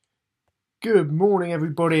Good morning,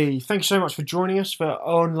 everybody. Thank you so much for joining us for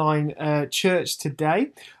online church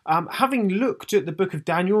today. Having looked at the book of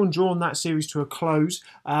Daniel and drawn that series to a close,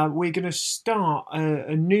 we're going to start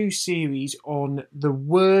a new series on the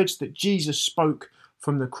words that Jesus spoke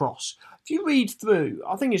from the cross. If you read through,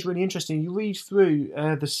 I think it's really interesting. You read through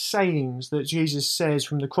the sayings that Jesus says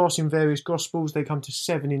from the cross in various Gospels. They come to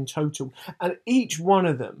 7 in total, and each one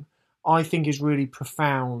of them I think is really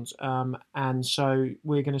profound. And so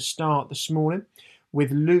we're going to start this morning with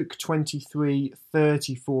Luke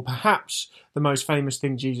 23:34, perhaps the most famous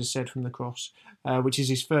thing Jesus said from the cross, which is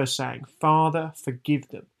his first saying, "Father, forgive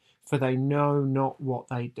them, for they know not what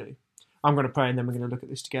they do." I'm going to pray and then we're going to look at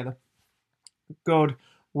this together. God,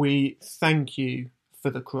 we thank you for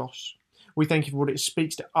the cross. We thank you for what it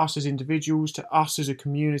speaks to us as individuals, to us as a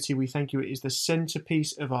community. We thank you it is the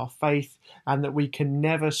centerpiece of our faith and that we can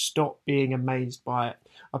never stop being amazed by it.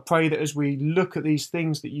 I pray that as we look at these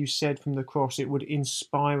things that you said from the cross, it would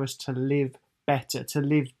inspire us to live better, to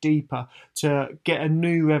live deeper, to get a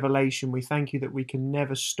new revelation. We thank you that we can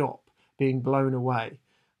never stop being blown away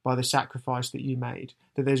by the sacrifice that you made,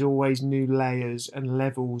 that there's always new layers and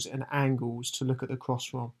levels and angles to look at the cross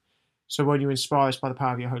from. So won't you inspire us by the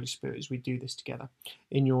power of your Holy Spirit as we do this together?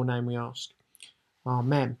 In your name we ask.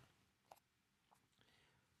 Amen.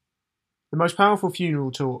 The most powerful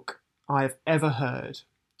funeral talk I have ever heard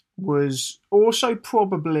was also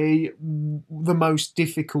probably the most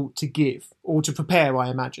difficult to give or to prepare, I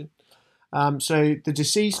imagine. So the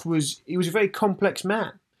deceased he was a very complex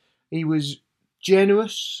man. He was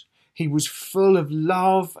generous. He was full of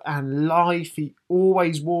love and life. He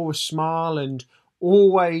always wore a smile and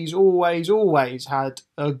always had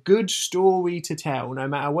a good story to tell. No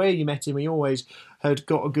matter where you met him, he always had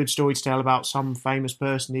got a good story to tell about some famous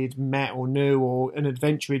person he'd met or knew or an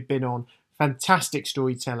adventure he'd been on. Fantastic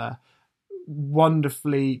storyteller,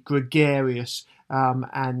 wonderfully gregarious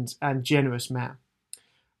and generous man.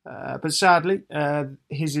 But sadly,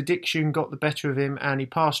 his addiction got the better of him and he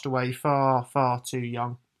passed away far too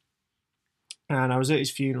young. And I was at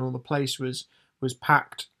his funeral. The place was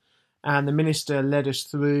packed. And the minister led us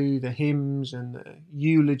through the hymns and the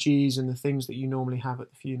eulogies and the things that you normally have at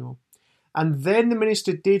the funeral. And then the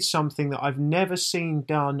minister did something that I've never seen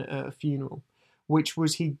done at a funeral, which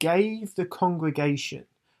was he gave the congregation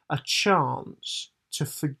a chance to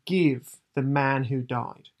forgive the man who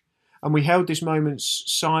died. And we held this moment's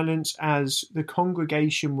silence as the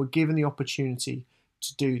congregation were given the opportunity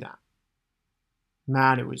to do that.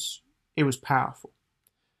 Man, it was powerful.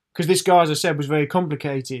 Because this guy, as I said, was very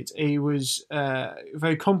complicated. He was a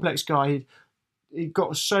very complex guy. He'd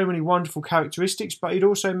got so many wonderful characteristics, but he'd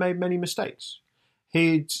also made many mistakes.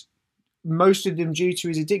 Most of them due to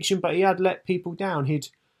his addiction, but he had let people down. He'd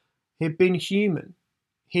been human.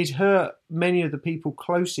 He'd hurt many of the people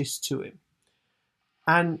closest to him.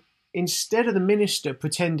 And instead of the minister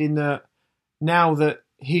pretending that now that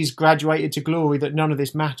he's graduated to glory that none of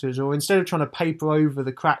this matters, or instead of trying to paper over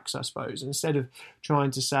the cracks, I suppose, instead of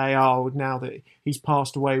trying to say, oh, now that he's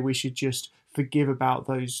passed away, we should just forgive about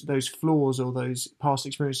those flaws or those past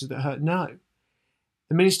experiences that hurt. No.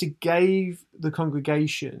 The minister gave the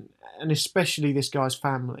congregation, and especially this guy's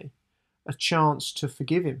family, a chance to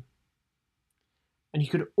forgive him. And you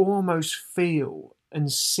could almost feel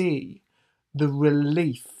and see the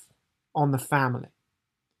relief on the family.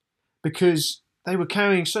 Because they were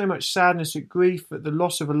carrying so much sadness and grief at the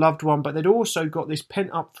loss of a loved one, but they'd also got this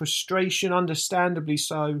pent-up frustration, understandably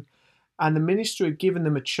so, and the minister had given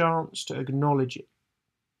them a chance to acknowledge it.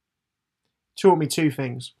 Taught me two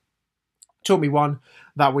things. Taught me one,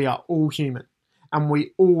 that we are all human, and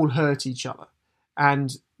we all hurt each other.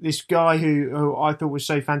 And this guy who I thought was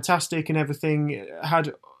so fantastic and everything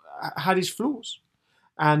had his flaws.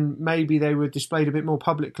 And maybe they were displayed a bit more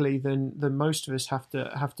publicly than most of us have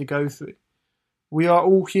to go through. We are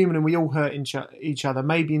all human and we all hurt each other,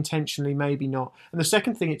 maybe intentionally, maybe not. And the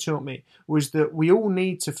second thing it taught me was that we all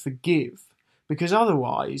need to forgive, because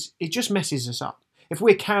otherwise it just messes us up. If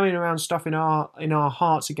we're carrying around stuff in our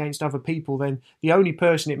hearts against other people, then the only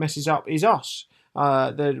person it messes up is us.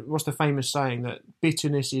 What's the famous saying? That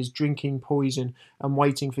bitterness is drinking poison and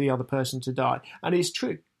waiting for the other person to die. And it's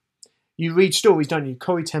true. You read stories, don't you?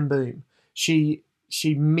 Corrie ten Boom, she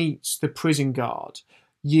meets the prison guard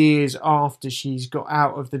years after she's got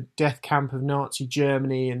out of the death camp of Nazi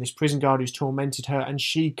Germany, and this prison guard who's tormented her, and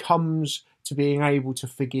she comes to being able to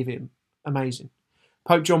forgive him. Amazing.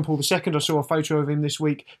 Pope John Paul II, I saw a photo of him this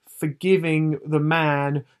week, forgiving the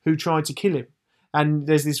man who tried to kill him. And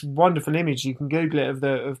there's this wonderful image, you can Google it,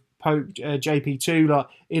 of Pope JP2 like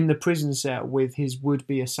in the prison cell with his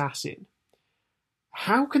would-be assassin.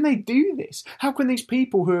 How can they do this? How can these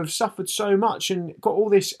people who have suffered so much and got all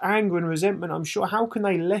this anger and resentment, I'm sure, how can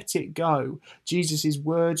they let it go? Jesus'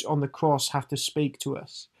 words on the cross have to speak to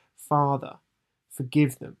us. Father,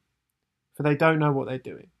 forgive them, for they don't know what they're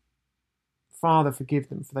doing. Father, forgive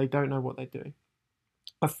them, for they don't know what they're doing.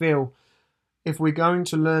 I feel if we're going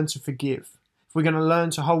to learn to forgive, if we're going to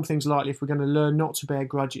learn to hold things lightly, if we're going to learn not to bear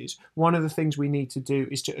grudges, one of the things we need to do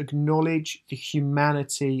is to acknowledge the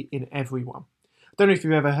humanity in everyone. I don't know if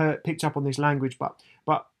you've ever picked up on this language,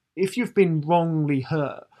 but if you've been wrongly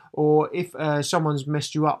hurt, or if someone's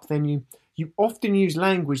messed you up, then you often use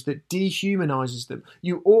language that dehumanizes them.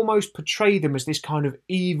 You almost portray them as this kind of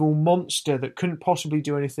evil monster that couldn't possibly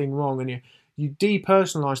do anything wrong, and you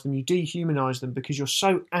depersonalize them, you dehumanize them because you're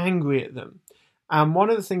so angry at them. And one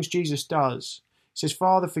of the things Jesus does, he says,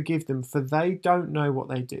 Father, forgive them, for they don't know what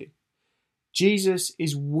they do. Jesus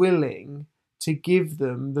is willing to give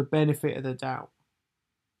them the benefit of the doubt.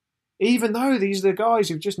 Even though these are the guys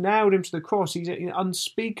who've just nailed him to the cross, he's in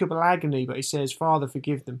unspeakable agony, but he says, Father,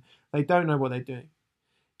 forgive them. They don't know what they're doing.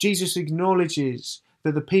 Jesus acknowledges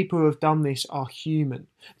that the people who have done this are human,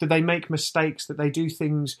 that they make mistakes, that they do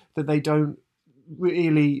things that they don't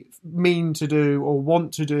really mean to do or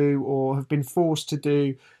want to do or have been forced to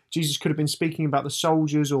do. Jesus could have been speaking about the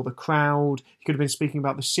soldiers or the crowd. He could have been speaking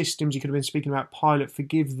about the systems. He could have been speaking about Pilate.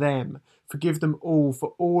 Forgive them. Forgive them all,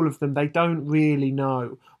 for all of them. They don't really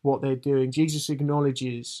know what they're doing. Jesus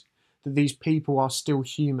acknowledges that these people are still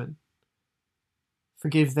human.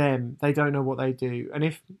 Forgive them. They don't know what they do. And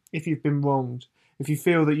if you've been wronged, if you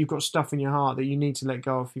feel that you've got stuff in your heart that you need to let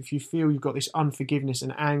go of, if you feel you've got this unforgiveness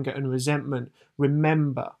and anger and resentment,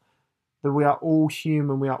 remember that we are all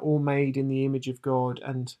human. We are all made in the image of God.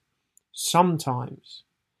 And sometimes,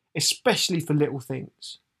 especially for little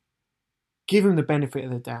things, give them the benefit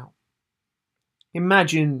of the doubt.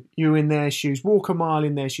 Imagine you're in their shoes, walk a mile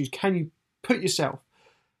in their shoes. Can you put yourself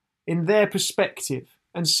in their perspective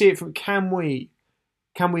and see it from, can we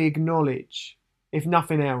acknowledge, if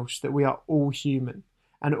nothing else, that we are all human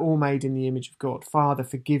and all made in the image of God? Father,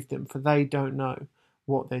 forgive them, for they don't know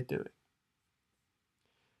what they're doing.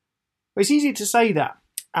 But it's easy to say that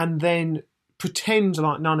and then pretend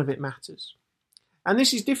like none of it matters. And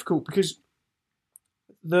this is difficult because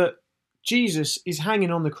Jesus is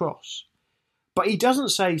hanging on the cross. But he doesn't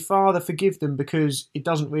say, Father, forgive them, because it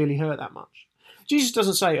doesn't really hurt that much. Jesus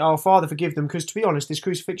doesn't say, oh, Father, forgive them, because to be honest, this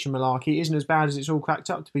crucifixion malarkey isn't as bad as it's all cracked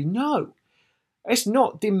up to be. No, let's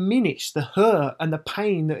not diminish the hurt and the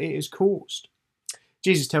pain that it has caused.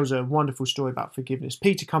 Jesus tells a wonderful story about forgiveness.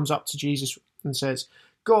 Peter comes up to Jesus and says,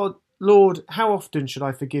 God, Lord, how often should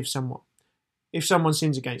I forgive someone if someone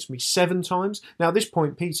sins against me? 7 times? Now, at this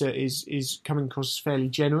point, Peter is coming across as fairly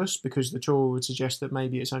generous, because the Torah would suggest that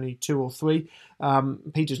maybe it's only 2 or 3.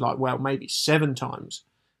 Peter's like, well, maybe 7 times.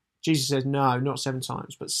 Jesus says, no, not 7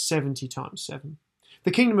 times, but 70 times 7.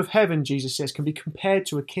 The kingdom of heaven, Jesus says, can be compared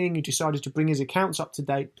to a king who decided to bring his accounts up to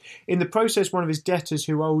date. In the process, one of his debtors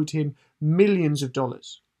who owed him millions of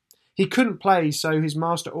dollars. He couldn't pay, so his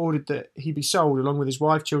master ordered that he be sold, along with his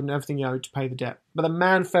wife, children, and everything he owed, to pay the debt. But the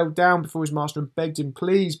man fell down before his master and begged him,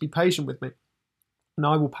 please be patient with me, and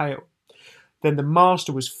I will pay it. Then the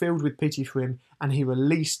master was filled with pity for him, and he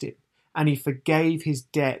released him, and he forgave his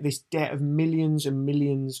debt, this debt of millions and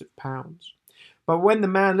millions of pounds. But when the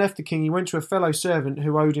man left the king, he went to a fellow servant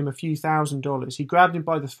who owed him a few $1,000s. He grabbed him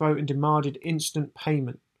by the throat and demanded instant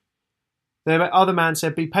payment. The other man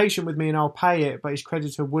said, be patient with me and I'll pay it, but his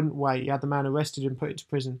creditor wouldn't wait. He had the man arrested and put into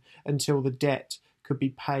prison until the debt could be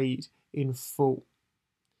paid in full.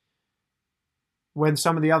 When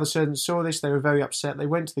some of the other servants saw this, they were very upset. They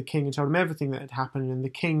went to the king and told him everything that had happened, and the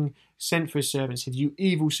king sent for his servant and said, you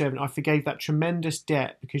evil servant, I forgave that tremendous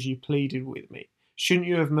debt because you pleaded with me. Shouldn't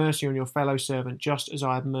you have mercy on your fellow servant just as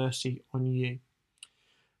I had mercy on you?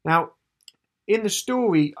 Now, in the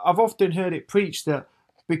story, I've often heard it preached that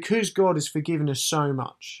because God has forgiven us so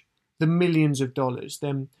much, the millions of dollars,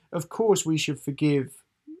 then of course we should forgive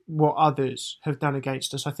what others have done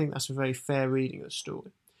against us. I think that's a very fair reading of the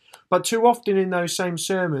story. But too often in those same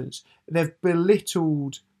sermons, they've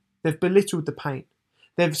belittled the pain.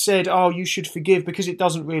 They've said, oh, you should forgive because it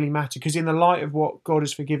doesn't really matter, because in the light of what God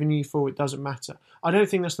has forgiven you for, it doesn't matter. I don't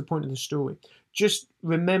think that's the point of the story. Just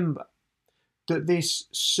remember that this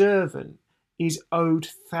servant is owed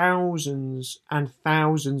thousands and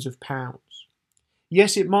thousands of pounds.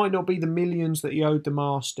 Yes, it might not be the millions that he owed the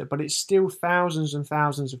master, but it's still thousands and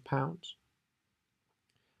thousands of pounds.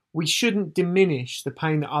 We shouldn't diminish the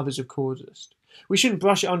pain that others have caused us. We shouldn't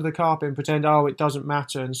brush it under the carpet and pretend, oh, it doesn't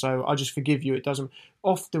matter, and so I just forgive you, it doesn't.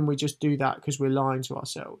 Often we just do that because we're lying to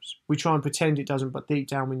ourselves. We try and pretend it doesn't, but deep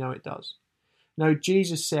down we know it does. No,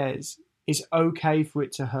 Jesus says it's okay for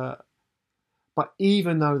it to hurt. But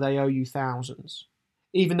even though they owe you thousands,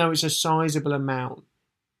 even though it's a sizable amount,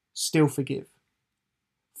 still forgive.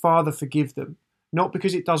 Father, forgive them. Not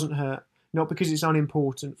because it doesn't hurt, not because it's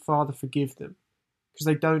unimportant. Father, forgive them. Because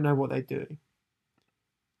they don't know what they're doing.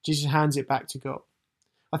 Jesus hands it back to God.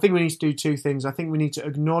 I think we need to do two things. I think we need to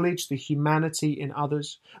acknowledge the humanity in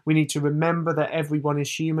others. We need to remember that everyone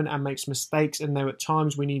is human and makes mistakes, and there are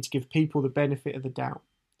times we need to give people the benefit of the doubt.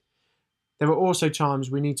 There are also times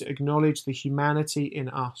we need to acknowledge the humanity in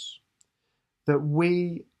us, that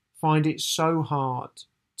we find it so hard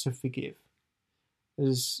to forgive.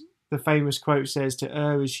 As the famous quote says, to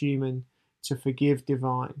err is human, to forgive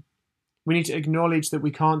divine. We need to acknowledge that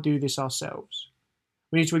we can't do this ourselves.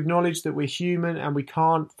 We need to acknowledge that we're human and we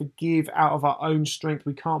can't forgive out of our own strength.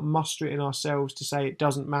 We can't muster it in ourselves to say it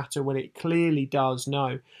doesn't matter when it clearly does.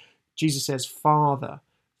 No, Jesus says, Father,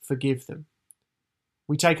 forgive them.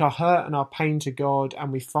 We take our hurt and our pain to God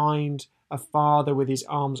and we find a Father with his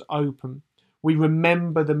arms open. We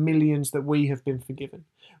remember the millions that we have been forgiven.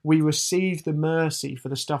 We receive the mercy for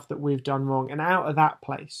the stuff that we've done wrong. And out of that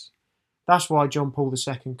place, that's why John Paul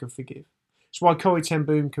II could forgive. It's why Corrie ten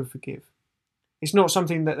Boom could forgive. It's not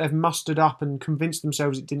something that they've mustered up and convinced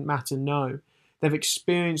themselves it didn't matter. No, they've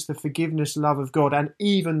experienced the forgiveness love of God. And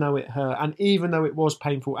even though it hurt, and even though it was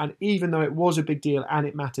painful, and even though it was a big deal and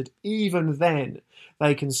it mattered, even then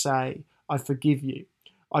they can say, I forgive you.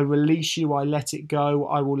 I release you. I let it go.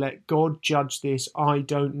 I will let God judge this. I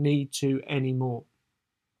don't need to anymore.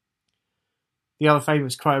 The other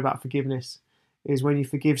famous quote about forgiveness is when you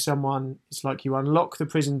forgive someone, it's like you unlock the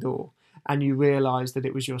prison door and you realise that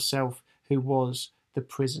it was yourself who was the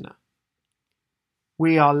prisoner.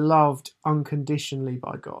 We are loved unconditionally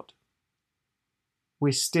by God.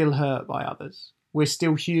 We're still hurt by others. We're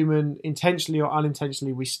still human, intentionally or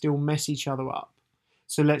unintentionally, we still mess each other up.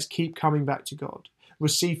 So let's keep coming back to God.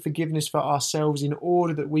 Receive forgiveness for ourselves in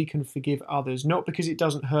order that we can forgive others, not because it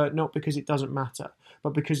doesn't hurt, not because it doesn't matter,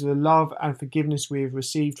 but because the love and forgiveness we have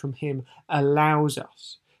received from him allows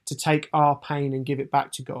us to take our pain and give it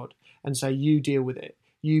back to God and say, you deal with it.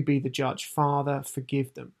 You be the judge. Father,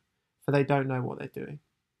 forgive them, for they don't know what they're doing.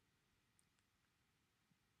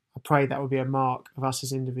 I pray that will be a mark of us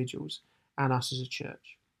as individuals and us as a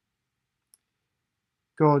church.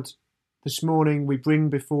 God, this morning we bring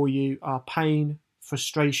before you our pain,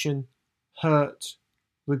 frustration, hurt,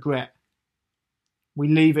 regret. We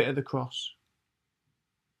leave it at the cross.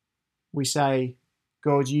 We say,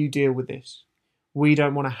 God, you deal with this. We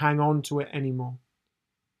don't want to hang on to it anymore.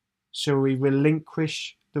 So we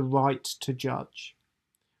relinquish the right to judge.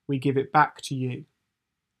 We give it back to you.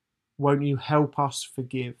 Won't you help us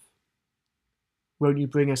forgive? Won't you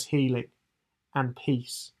bring us healing and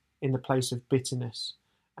peace in the place of bitterness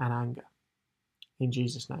and anger? In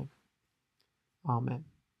Jesus' name, amen.